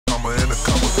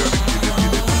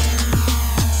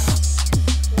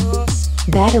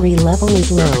Battery level is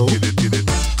low.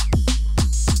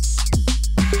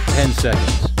 10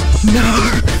 seconds. No!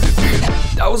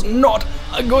 That was not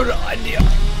a good idea.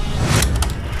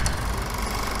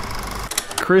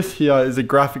 Chris here is a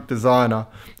graphic designer,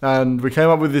 and we came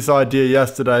up with this idea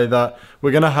yesterday that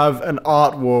we're gonna have an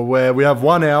art war where we have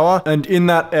 1 hour, and in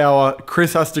that hour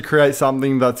Chris has to create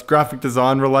something that's graphic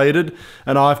design related,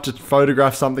 and I have to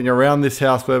photograph something around this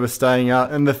house where we're staying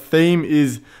at, and the theme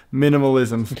is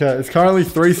minimalism. Okay, it's currently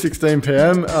 3:16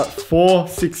 p.m. At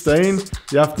 4:16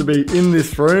 you have to be in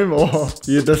this room or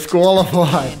you're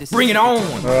disqualified. Bring it on!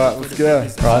 Alright, let's go.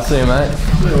 Alright, see you, mate.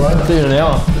 See you later. See you in an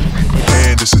hour.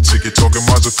 And it's a ticket talking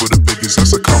Mazda for the biggest.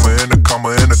 That's a comma and a comma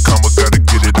and a comma, gotta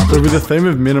get it. So with the theme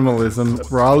of minimalism,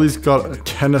 Riley's got a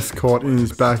tennis court in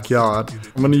his backyard.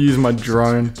 I'm gonna use my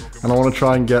drone and I wanna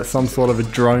try and get some sort of a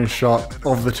drone shot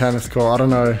of the tennis court. I don't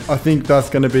know. I think that's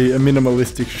gonna be a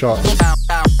minimalistic shot.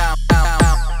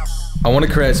 I want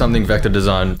to create something vector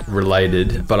design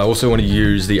related, but I also want to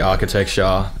use the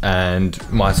architecture and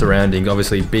my surroundings,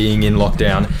 obviously being in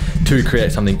lockdown, to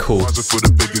create something cool. Mazda for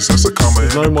the biggest. That's a comma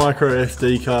There's and no micro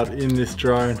SD card in this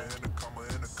drone.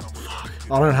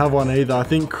 I don't have one either. I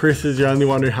think Chris is the only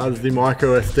one who has the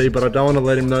micro SD, but I don't want to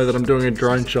let him know that I'm doing a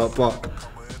drone shot, but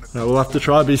we'll have to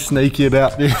try to be sneaky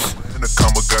about this. a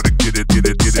comma, gotta get it, get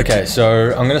it, get it. Okay,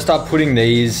 so I'm gonna start putting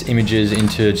these images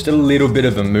into just a little bit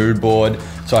of a mood board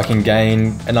so I can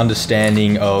gain an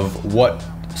understanding of what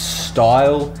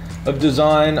style of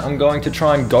design I'm going to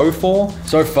try and go for.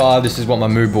 So far, this is what my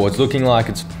mood board's looking like.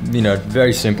 It's, you know,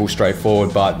 very simple,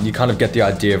 straightforward, but you kind of get the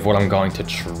idea of what I'm going to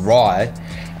try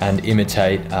and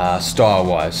imitate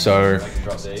style-wise. So,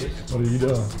 What are you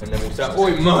doing? and then we'll start.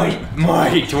 Oi,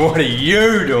 mate, what are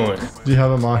you doing? Do you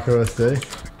have a micro SD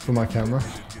for my camera?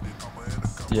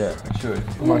 Yeah, I should.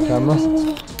 For my camera?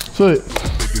 Sweet.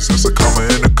 That's a comma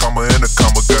and a comma and a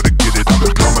comma, gotta get it.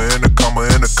 A comma and a comma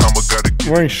and a comma, gotta get it.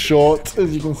 I'm wearing shorts,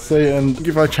 as you can see, and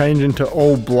if I change into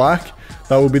all black,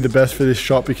 that will be the best for this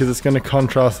shot because it's going to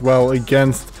contrast well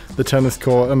against the tennis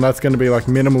court, and that's going to be like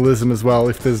minimalism as well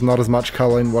if there's not as much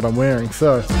color in what I'm wearing.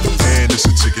 So, And it's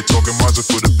a ticket talking Mazda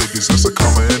for the biggest. That's a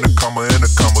comma and a comma and a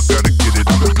comma, gotta get it.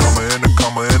 A comma and a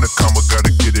comma and a comma,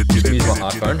 gotta get it, get it, Use get my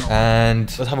it, get iPhone and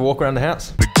let's have a walk around the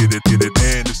house. it, get it, get it.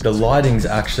 And it's The lighting's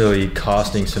actually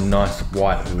casting some nice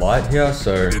white light here,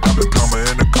 so a comma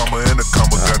and a comma and a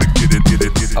comma, gotta get it, get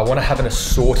it, get it. I want to have an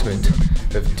assortment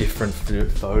of different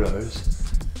photos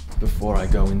before I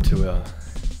go into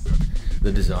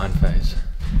the design phase.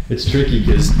 It's tricky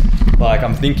because like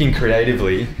I'm thinking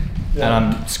creatively and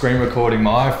I'm screen recording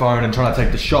my iPhone and trying to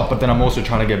take the shot, but then I'm also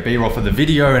trying to get B-roll for the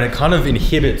video, and it kind of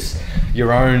inhibits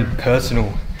your own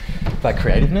personal like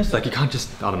creativeness. Like you can't just,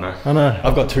 I don't know. I know.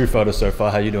 I've got 2 photos so far.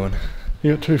 How you doing?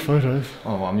 You got 2 photos.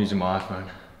 Oh, well, I'm using my iPhone.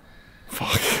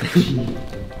 Fuck.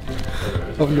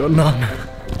 I've got none.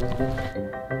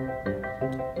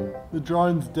 The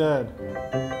drone's dead.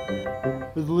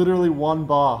 There's literally 1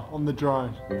 bar on the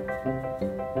drone.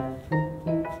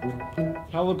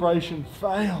 Calibration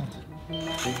failed.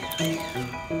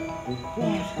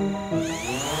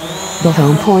 The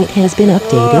home point has been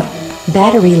updated.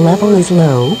 Battery level is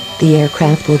low. The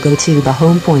aircraft will go to the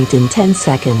home point in 10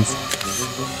 seconds.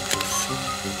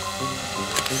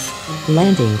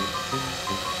 Landing.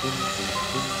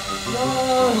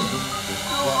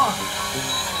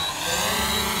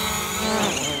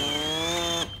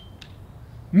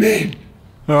 Man!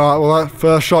 Alright, well that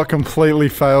first shot completely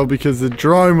failed because the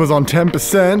drone was on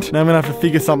 10%. Now I'm gonna have to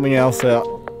figure something else out.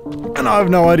 And I have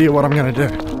no idea what I'm gonna do.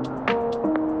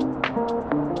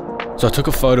 So I took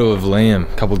a photo of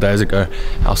Liam a couple days ago.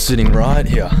 I was sitting right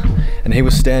here and he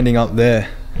was standing up there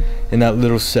in that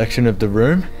little section of the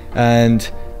room, and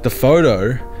the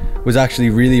photo was actually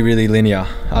really linear.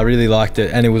 I really liked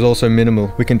it, and it was also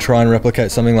minimal. We can try and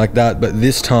replicate something like that, but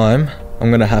this time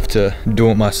I'm gonna have to do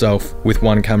it myself with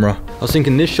 1 camera. I was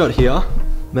thinking this shot here,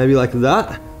 maybe like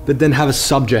that, but then have a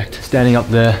subject standing up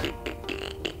there.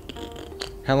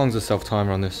 How long's the self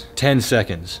timer on this? 10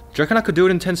 seconds. Do you reckon I could do it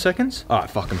in 10 seconds? All right,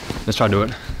 fuck him. Let's try to do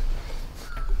it.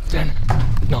 10,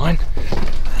 9,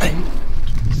 8,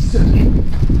 7,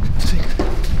 6,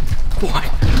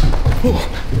 5, 4,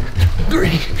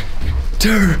 3,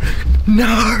 2,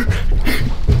 no!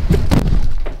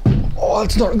 Oh,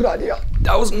 that's not a good idea.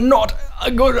 That was not a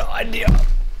good idea.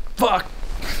 Fuck.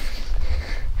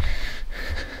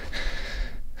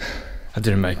 I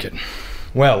didn't make it.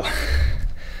 Well,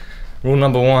 rule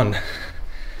number 1,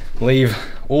 leave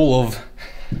all of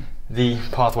the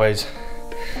pathways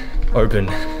open.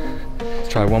 Let's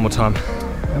try one more time.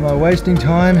 Am I wasting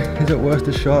time? Is it worth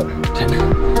the shot? 10,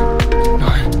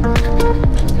 9,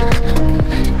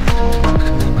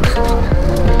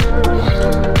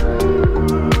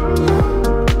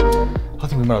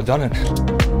 but I've done it.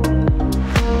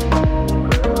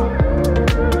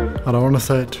 I don't want to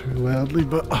say it too loudly,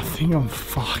 but I think I'm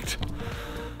fucked.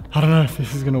 I don't know if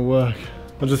this is gonna work.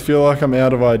 I just feel like I'm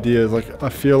out of ideas. Like, I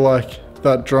feel like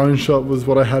that drone shot was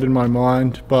what I had in my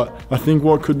mind, but I think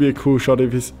what could be a cool shot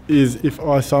is if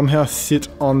I somehow sit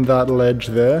on that ledge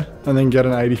there and then get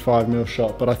an 85mm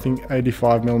shot. But I think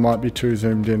 85mm might be too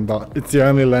zoomed in, but it's the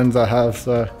only lens I have,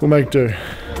 so we'll make do.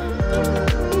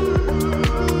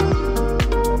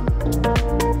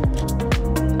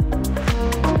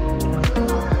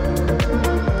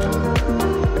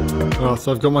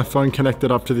 So I've got my phone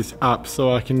connected up to this app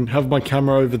so I can have my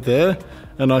camera over there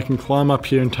and I can climb up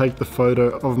here and take the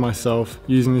photo of myself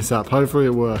using this app. Hopefully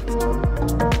it works.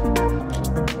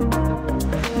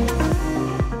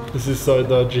 This is so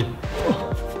dodgy.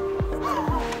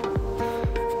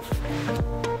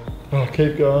 Oh,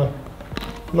 keep going.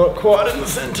 Not quite in the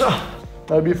center.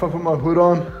 Maybe if I put my hood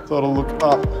on so it'll look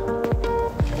up.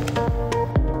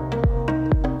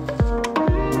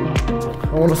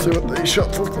 I want to see what these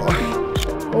shots look like.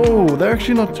 Oh, they're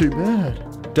actually not too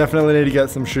bad. Definitely need to get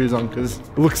some shoes on because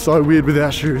it looks so weird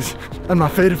without shoes. And my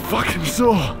feet are fucking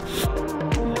sore.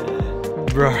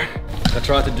 Bro, I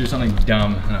tried to do something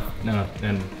dumb and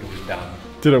it was dumb.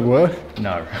 Did it work?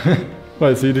 No.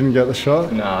 Wait, so you didn't get the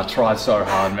shot? Nah, I tried so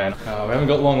hard, man. We haven't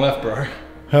got long left, bro.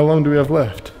 How long do we have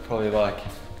left? Probably like...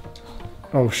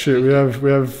 Oh shit, we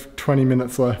have 20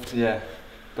 minutes left. Yeah,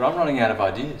 but I'm running out of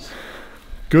ideas.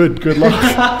 Good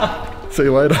luck. See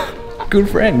you later. Good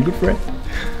friend, good friend.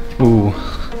 Ooh.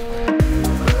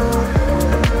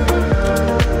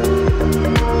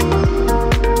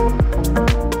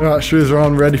 All right, shoes are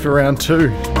on, ready for round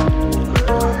 2.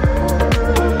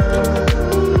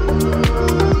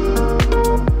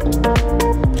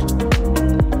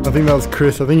 I think that was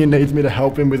Chris. I think he needs me to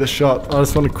help him with a shot. I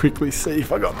just want to quickly see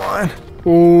if I got mine.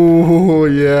 Oh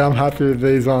yeah, I'm happy with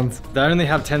these ones. They only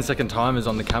have 10-second timers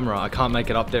on the camera. I can't make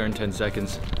it up there in 10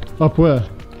 seconds. Up where?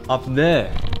 Up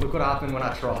there. Look what happened when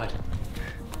I tried.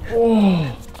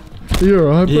 Oh, you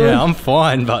alright, bro? Yeah, I'm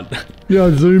fine, but... Yeah,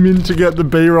 I zoom in to get the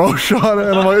B-roll shot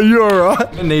and I'm like, are you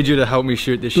alright? I need you to help me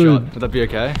shoot this shot. Would that be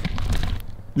okay?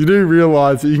 You do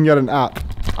realise that you can get an app.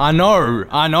 I know.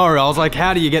 I was like,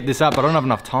 how do you get this app? I don't have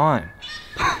enough time.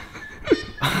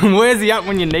 Where's the app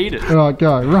when you need it? Alright,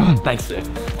 go, run. Thanks, sir.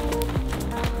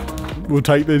 We'll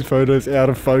take these photos out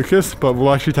of focus, but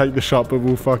we'll actually take the shot, but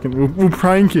we'll prank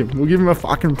him. We'll give him a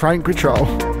fucking prank patrol.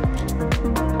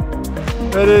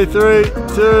 Ready, 3,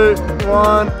 2,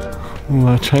 1.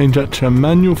 I'll change that to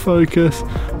manual focus.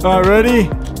 Alright, ready?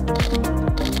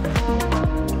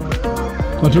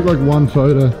 I took like one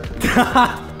photo.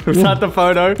 Was that the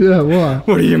photo? Yeah, why?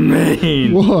 What do you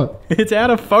mean? What? It's out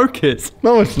of focus.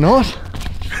 No, it's not.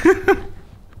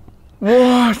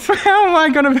 What? How am I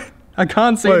gonna... I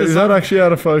can't see Wait, is that actually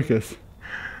out of focus?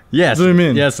 Yes. Zoom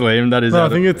in. Yes, Liam, that is No, I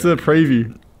think it's a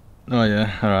preview. Oh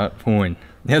yeah, alright, fine.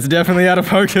 Yeah, it's definitely out of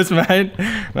focus, mate.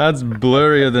 That's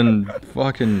blurrier than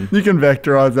fucking... You can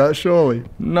vectorize that, surely.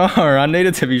 No, I need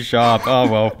it to be sharp. Oh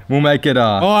well, we'll make it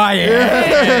Oh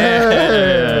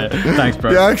yeah! Thanks,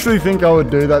 bro. You actually think I would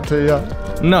do that to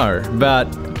you? No,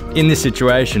 but in this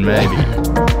situation, maybe.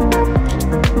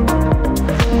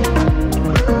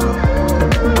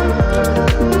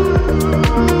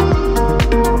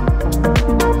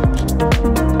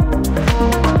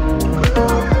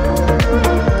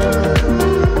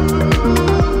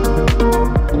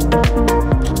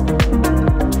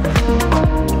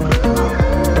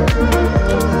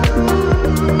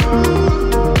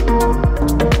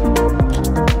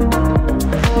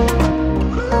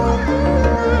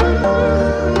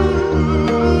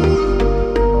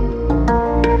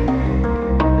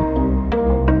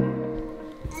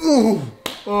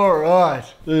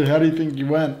 Alright. Dude, how do you think you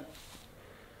went?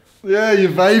 Yeah,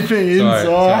 you're vaping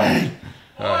inside.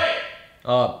 Sorry.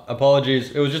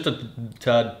 Apologies. It was just a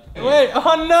tad. Wait,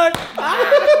 oh no!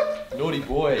 Naughty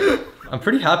boy. I'm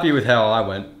pretty happy with how I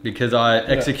went because I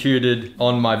executed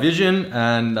on my vision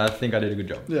and I think I did a good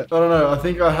job. Yeah, I don't know. I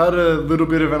think I had a little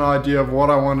bit of an idea of what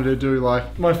I wanted to do.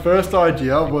 Like, my first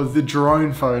idea was the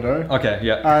drone photo. Okay,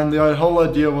 yeah. And the whole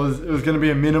idea was it was going to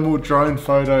be a minimal drone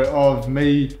photo of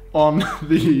me on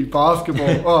the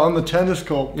basketball, on the tennis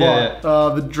court. But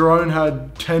the drone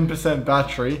had 10%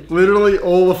 battery. Literally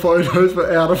all the photos were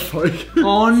out of focus.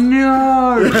 Oh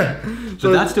no! Yeah.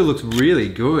 So that still looks really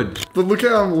good. But look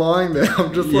how I'm lying there.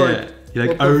 I'm just like, you're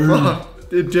like, what the fuck?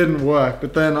 it didn't work.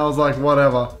 But then I was like,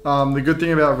 whatever. The good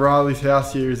thing about Riley's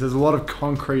house here is there's a lot of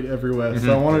concrete everywhere.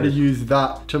 So I wanted to use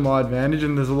that to my advantage,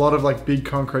 and there's a lot of like big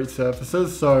concrete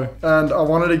surfaces. So, and I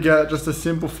wanted to get just a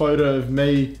simple photo of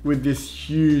me with this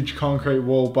huge concrete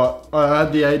wall, but I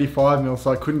had the 85mm,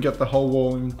 so I couldn't get the whole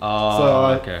wall in.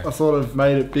 I sort of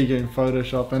made it bigger in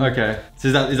Photoshop. And so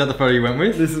is that the photo you went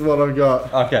with? this is what I've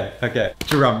got. Okay.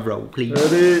 Drum roll, please.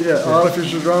 Ready? Yeah,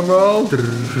 artificial drum roll.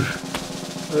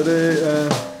 Ready?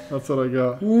 And that's what I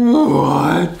got.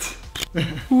 What?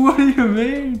 What do you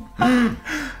mean?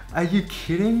 Are you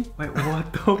kidding? Wait,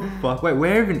 what the fuck? Wait,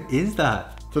 where even is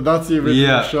that? So that's the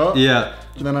original shot. Yeah.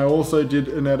 And then I also did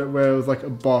an edit where it was like a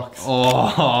box.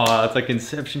 Oh, that's like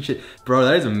Inception shit. Bro,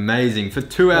 that is amazing. For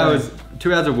 2 hours,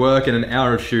 2 hours of work and an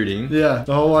hour of shooting. Yeah,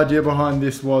 the whole idea behind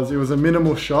this was it was a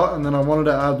minimal shot, and then I wanted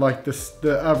to add like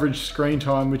the average screen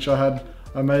time, which I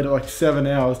made it like 7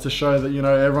 hours to show that, you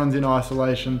know, everyone's in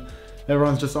isolation.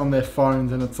 Everyone's just on their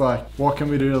phones, and it's like, what can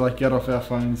we do to like get off our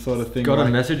phones sort of thing. Got like,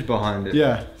 a message behind it.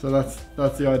 Yeah, so that's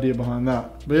the idea behind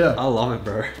that. But yeah. I love it,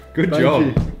 bro. Good Thank job.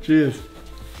 you. Cheers.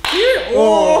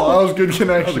 Oh, that was good connection.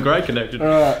 That was a great connection.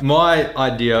 Alright. My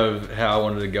idea of how I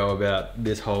wanted to go about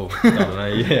this whole, I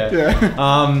don't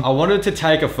know, I wanted to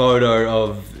take a photo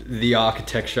of the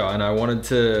architecture, and I wanted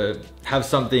to have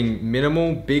something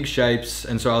minimal, big shapes,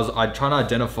 and so I trying to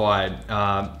identify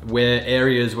where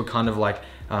areas were kind of like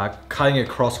cutting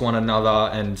across one another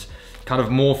and kind of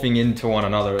morphing into one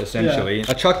another, essentially. Yeah.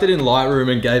 I chucked it in Lightroom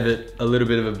and gave it a little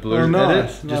bit of a blue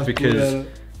edit, just because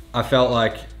I felt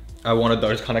like I wanted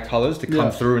those kind of colors to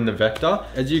come through in the vector.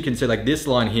 As you can see, like this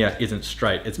line here isn't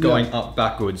straight. It's going up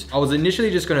backwards. I was initially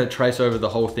just gonna trace over the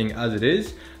whole thing as it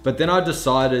is, but then I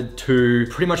decided to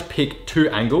pretty much pick 2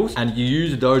 angles and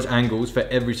use those angles for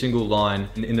every single line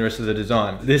in the rest of the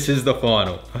design. This is the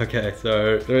final. Okay,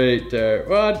 so 3, 2,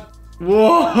 1.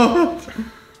 What?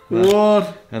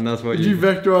 What? And that's what Did you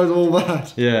vectorize all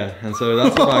that? Yeah, and so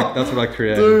that's what I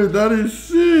created. Dude, that is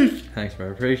sick. Thanks, bro.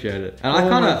 Appreciate it. And I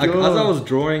kind of, as I was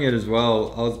drawing it as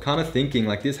well, I was kind of thinking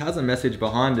like this has a message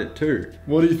behind it too.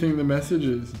 What do you think the message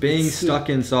is? Being stuck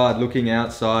inside, looking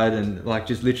outside, and like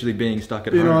just literally being stuck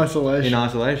at home. In isolation. In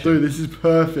isolation. Dude, this is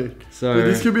perfect. So dude,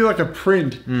 this could be like a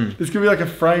print. This could be like a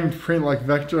framed print, like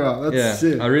vector art. That's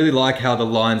sick. I really like how the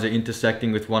lines are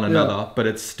intersecting with one another, but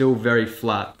it's still very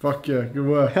flat. Fuck yeah, good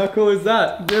work. How cool is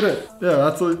that? Did it. Yeah,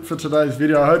 that's it for today's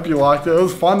video. I hope you liked it. It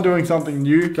was fun doing something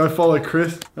new. Go follow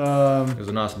Chris. It was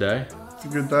a nice day. It's a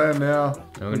good day, and now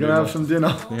we're gonna have some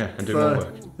dinner. Yeah, and do more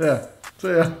work. Yeah.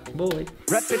 See ya. Boy.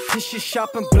 Repetition,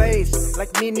 shop and blaze.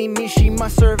 Like me, she my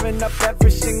serving up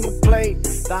every single plate.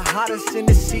 The hottest in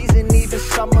the season, even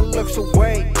summer looks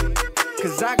away.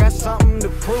 Cause I got something to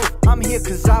prove. I'm here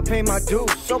cause I pay my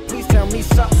dues. So please tell me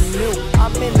something new.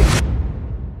 I'm in the